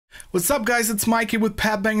What's up guys, it's Mikey with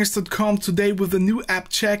Padbangers.com today with a new app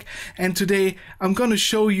check, and today I'm gonna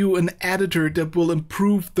show you an editor that will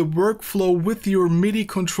improve the workflow with your MIDI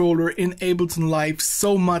controller in Ableton Live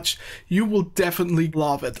so much you will definitely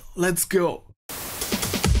love it. Let's go!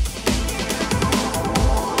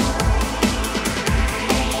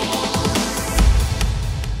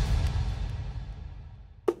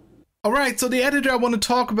 Alright, so the editor I want to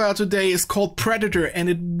talk about today is called PrEditor, and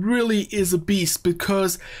it really is a beast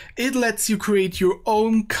because it lets you create your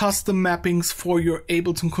own custom mappings for your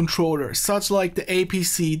Ableton controller, such like the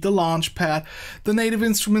APC, the Launchpad, the Native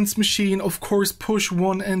Instruments machine, of course Push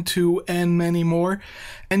 1 and 2, and many more.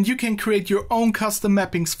 And you can create your own custom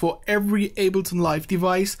mappings for every Ableton Live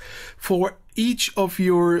device, for each of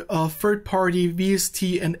your third-party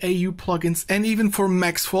VST and AU plugins, and even for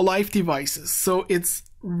Max for Live devices. So it's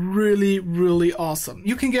really awesome.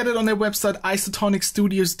 You can get it on their website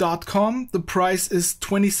isotonikstudios.com. The price is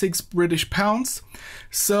 26 British pounds.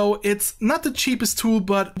 So it's not the cheapest tool,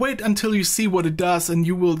 but wait until you see what it does and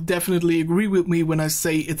you will definitely agree with me when I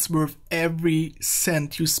say it's worth every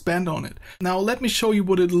cent you spend on it. Now let me show you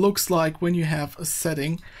what it looks like when you have a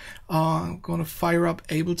setting. I'm gonna fire up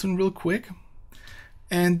Ableton real quick,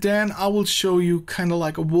 and then I will show you kind of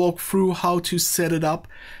like a walkthrough how to set it up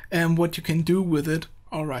and what you can do with it.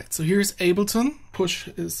 Alright, so here's Ableton. Push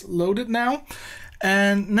is loaded now.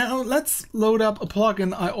 And now let's load up a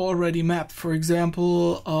plugin I already mapped. For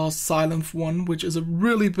example, Silent One, which is a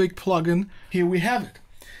really big plugin. Here we have it.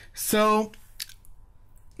 So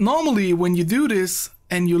normally when you do this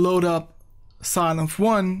and you load up Silent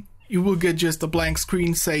One, you will get just a blank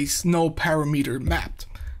screen says no parameter mapped.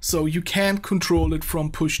 So you can't control it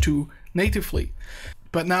from Push 2 natively.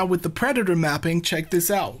 But now with the PrEditor mapping, check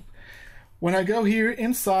this out. When I go here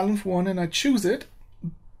in Silent One and I choose it,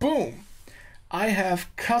 boom, I have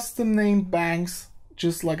custom named banks,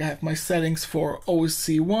 just like I have my settings for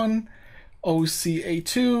OC1,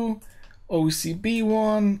 OCA2,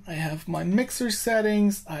 OCB1, I have my mixer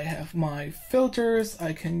settings, I have my filters,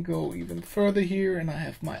 I can go even further here and I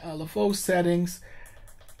have my LFO settings.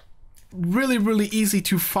 Really easy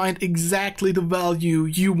to find exactly the value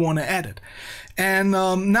you want to edit. And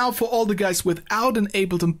now for all the guys without an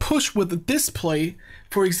Ableton Push with a display,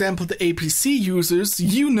 for example the APC users,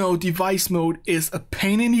 you know device mode is a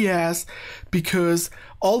pain in the ass because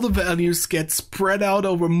all the values get spread out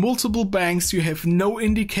over multiple banks. You have no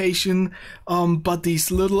indication but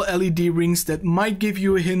these little LED rings that might give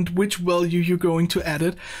you a hint which value you're going to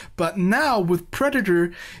edit. But now with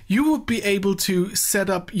PrEditor you will be able to set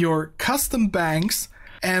up your custom banks,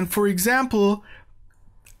 and for example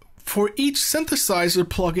for each synthesizer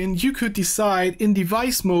plugin, you could decide in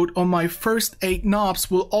device mode on my first 8 knobs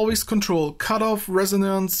will always control cutoff,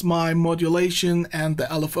 resonance, my modulation, and the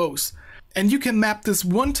LFOs. And you can map this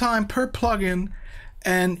one time per plugin,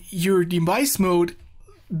 and your device mode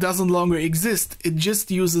doesn't longer exist. It just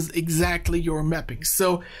uses exactly your mapping.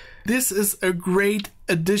 So this is a great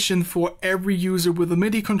addition for every user with a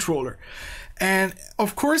MIDI controller. And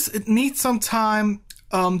of course, it needs some time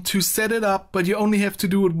to set it up, but you only have to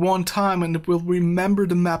do it one time and it will remember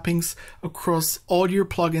the mappings across all your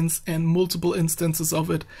plugins and multiple instances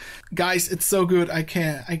of it. Guys, it's so good, I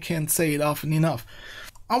can't say it often enough.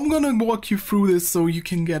 I'm gonna walk you through this so you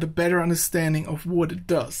can get a better understanding of what it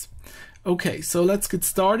does. Okay, so let's get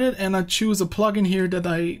started, and I choose a plugin here that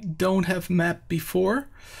I don't have mapped before.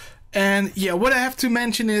 And yeah, what I have to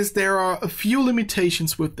mention is there are a few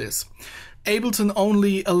limitations with this. Ableton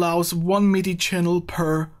only allows one MIDI channel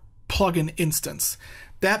per plugin instance.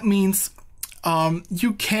 That means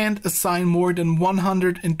you can't assign more than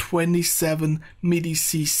 127 MIDI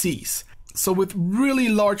CCs. So with really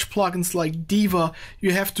large plugins like Diva,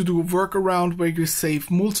 you have to do a workaround where you save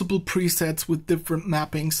multiple presets with different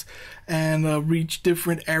mappings and reach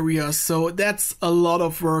different areas. So that's a lot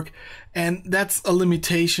of work, and that's a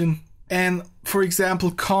limitation. And for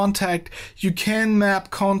example, Contact, you can map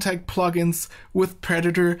Contact plugins with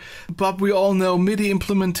PrEditor, but we all know MIDI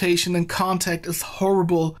implementation and Contact is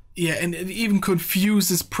horrible. Yeah, and it even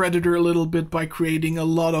confuses PrEditor a little bit by creating a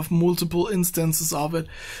lot of multiple instances of it.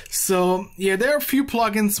 So yeah, there are a few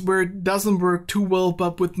plugins where it doesn't work too well,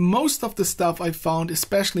 but with most of the stuff I found,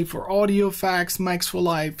 especially for audio effects, Max for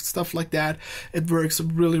Live, stuff like that, it works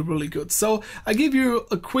really good. So I give you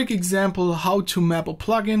a quick example how to map a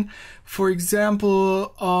plugin. For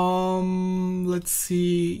example, let's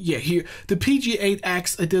see, yeah, here, the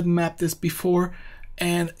PG8X, I didn't map this before,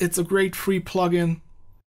 and it's a great free plugin.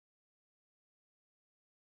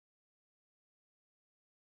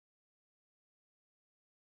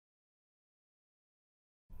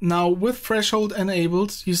 Now with threshold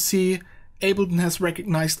enabled, you see Ableton has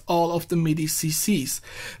recognized all of the MIDI CCs.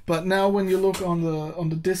 But now when you look on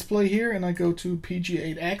the display here and I go to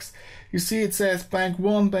PG8X, you see it says bank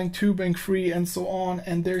 1, bank 2, bank 3 and so on,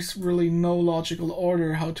 and there's really no logical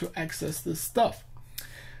order how to access this stuff.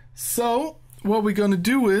 So what we're going to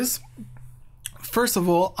do is, first of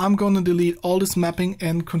all, I'm going to delete all this mapping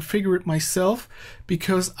and configure it myself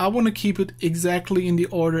because I want to keep it exactly in the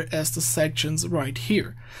order as the sections right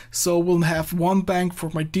here. So we'll have one bank for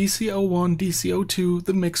my DC01, DC02,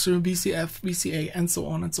 the mixer, VCF, VCA, and so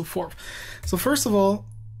on and so forth. So first of all,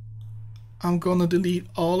 I'm going to delete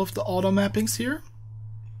all of the auto mappings here.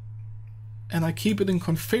 And I keep it in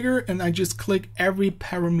configure and I just click every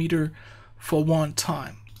parameter for one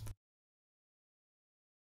time.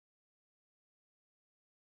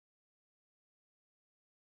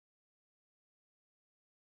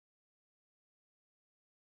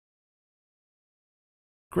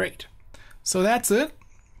 Great. So that's it.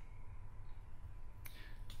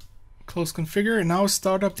 Close configure and now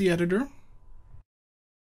start up the editor.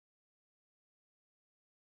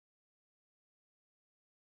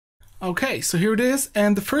 Okay, so here it is,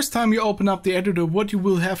 and the first time you open up the editor, what you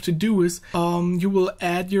will have to do is you will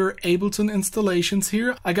add your Ableton installations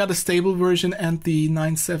here. I got a stable version and the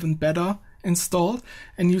 9.7 beta installed,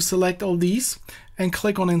 and you select all these and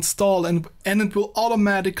click on install, and it will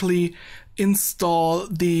automatically install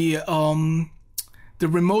the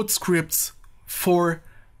remote scripts for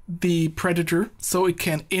the PrEditor so it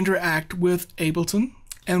can interact with Ableton.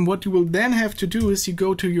 And what you will then have to do is you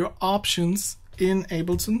go to your options in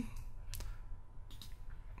Ableton,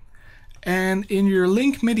 and in your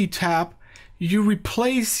Link MIDI tab, you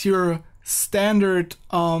replace your standard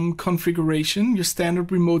configuration, your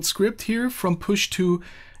standard remote script here from push to,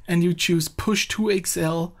 and you choose push to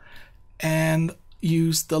XL and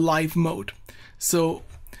use the live mode. So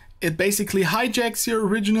it basically hijacks your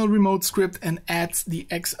original remote script and adds the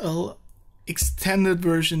XL extended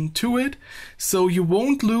version to it, so you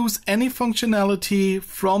won't lose any functionality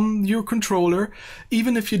from your controller.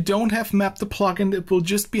 Even if you don't have mapped the plugin, it will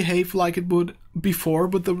just behave like it would before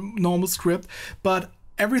with the normal script, but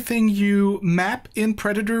everything you map in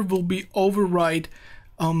PrEditor will be override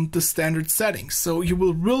the standard settings, so you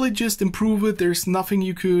will really just improve it. There's nothing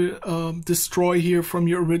you could destroy here from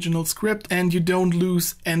your original script, and you don't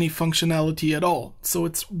lose any functionality at all, so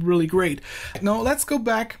it's really great. Now let's go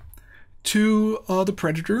back to the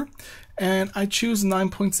PrEditor, and I choose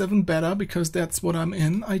 9.7 beta because that's what I'm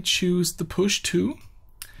in. I choose the push to,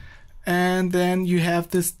 and then you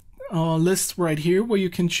have this list right here where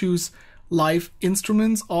you can choose live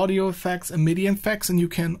instruments, audio effects, and MIDI effects, and you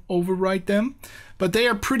can override them. But they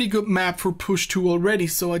are pretty good map for push to already,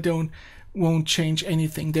 so I won't change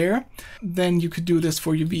anything there. Then you could do this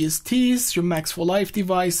for your VSTs, your Max for Live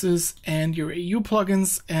devices, and your AU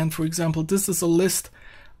plugins. And for example, this is a list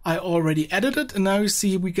I already edited, and now you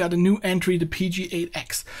see we got a new entry, the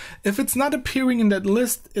PG8X. If it's not appearing in that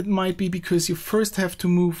list, it might be because you first have to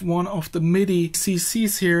move one of the MIDI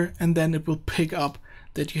CCs here, and then it will pick up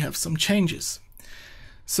that you have some changes.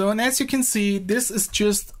 So, and as you can see, this is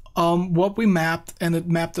just what we mapped, and it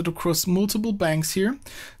mapped it across multiple banks here.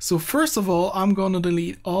 So first of all, I'm going to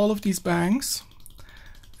delete all of these banks,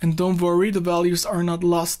 and don't worry, the values are not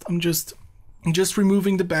lost. I'm just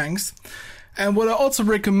removing the banks. And what I also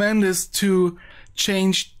recommend is to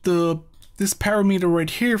change this parameter right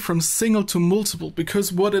here from single to multiple,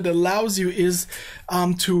 because what it allows you is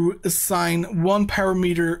to assign one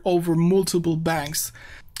parameter over multiple banks.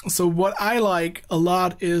 So what I like a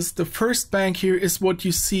lot is the first bank here is what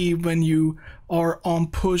you see when you are on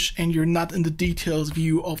push and you're not in the details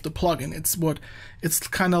view of the plugin. It's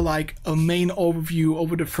kind of like a main overview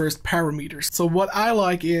over the first parameters. So what I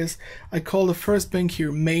like is I call the first bank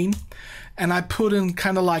here main, and I put in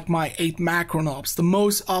kind of like my 8 macro knobs, the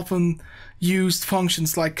most often used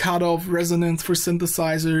functions like cutoff, resonance for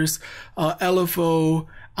synthesizers, LFO,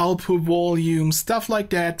 output volume, stuff like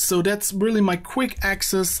that. So that's really my quick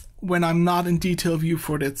access when I'm not in detail view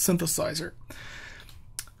for that synthesizer.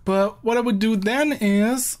 But what I would do then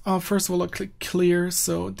is, first of all, I click clear,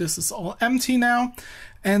 so this is all empty now.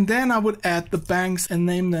 And then I would add the banks and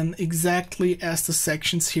name them exactly as the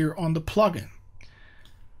sections here on the plugin.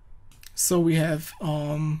 So we have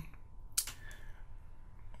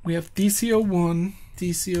DC01,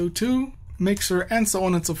 DC02, mixer, and so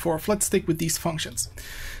on and so forth. Let's stick with these functions.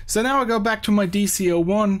 So now I go back to my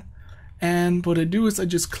DC01, and what I do is I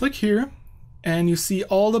just click here, and you see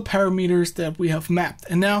all the parameters that we have mapped.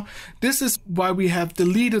 And now this is why we have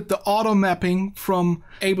deleted the auto mapping from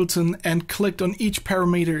Ableton and clicked on each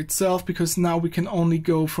parameter itself, because now we can only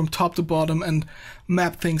go from top to bottom and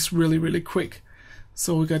map things really, really quick.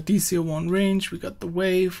 So we got DC01 range, we got the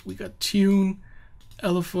wave, we got tune,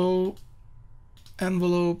 LFO,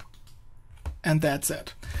 envelope, and that's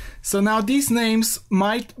it. So now these names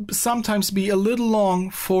might sometimes be a little long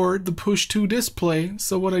for the push to display.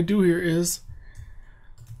 So what I do here is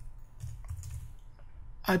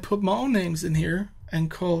I put my own names in here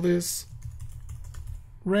and call this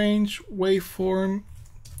range, waveform,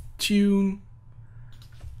 tune,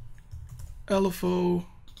 LFO,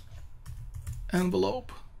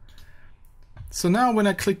 envelope. So now when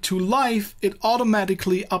I click to live, it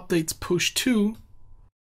automatically updates push to.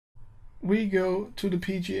 We go to the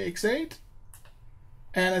PGX8,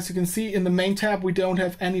 and as you can see in the main tab we don't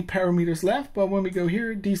have any parameters left, but when we go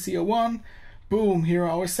here, DC01, boom, here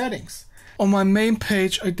are our settings. On my main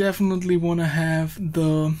page I definitely want to have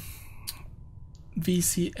the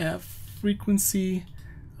VCF frequency,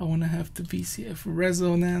 I want to have the VCF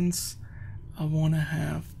resonance, I want to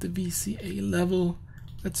have the VCA level.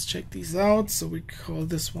 Let's check these out. So we call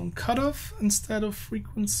this one cutoff instead of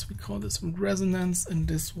frequency. We call this one resonance, and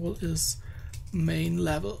this one is main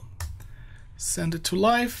level. Send it to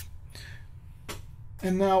live.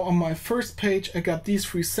 And now on my first page, I got these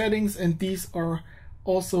 3 settings, and these are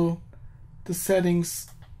also the settings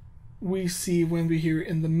we see when we're here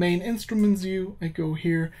in the main instruments view. I go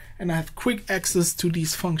here and I have quick access to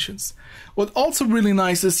these functions. What also really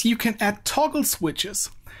nice is you can add toggle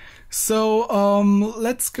switches. So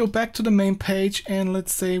let's go back to the main page, and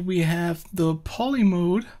let's say we have the poly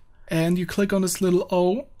mode, and you click on this little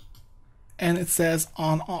O and it says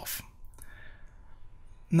on off.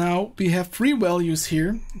 Now we have 3 values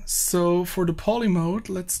here. So for the poly mode,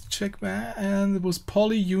 let's check that, and it was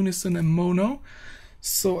poly, unison, and mono.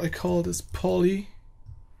 So I call this poly,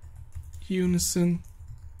 unison,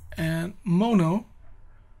 and mono.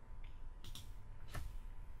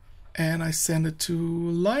 And I send it to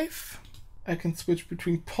live. I can switch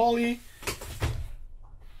between poly,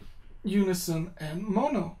 unison, and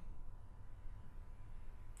mono.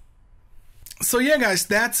 So yeah guys,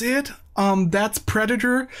 that's it. That's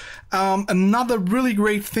PrEditor. Another really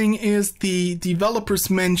great thing is the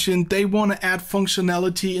developers mentioned they want to add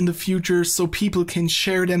functionality in the future so people can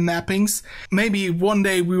share their mappings. Maybe one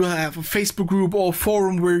day we will have a Facebook group or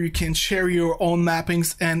forum where you can share your own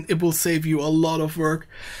mappings, and it will save you a lot of work.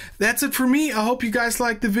 That's it for me. I hope you guys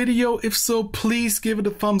liked the video. If so, please give it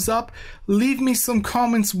a thumbs up. Leave me some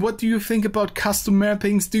comments. What do you think about custom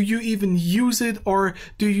mappings? Do you even use it, or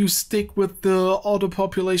do you stick with the auto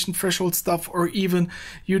population threshold stuff, or even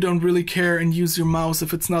you don't really care and use your mouse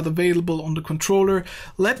if it's not available on the controller?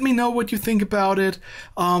 Let me know what you think about it.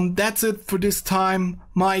 That's it for this time.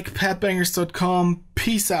 Mike, padbangers.com.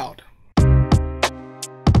 Peace out.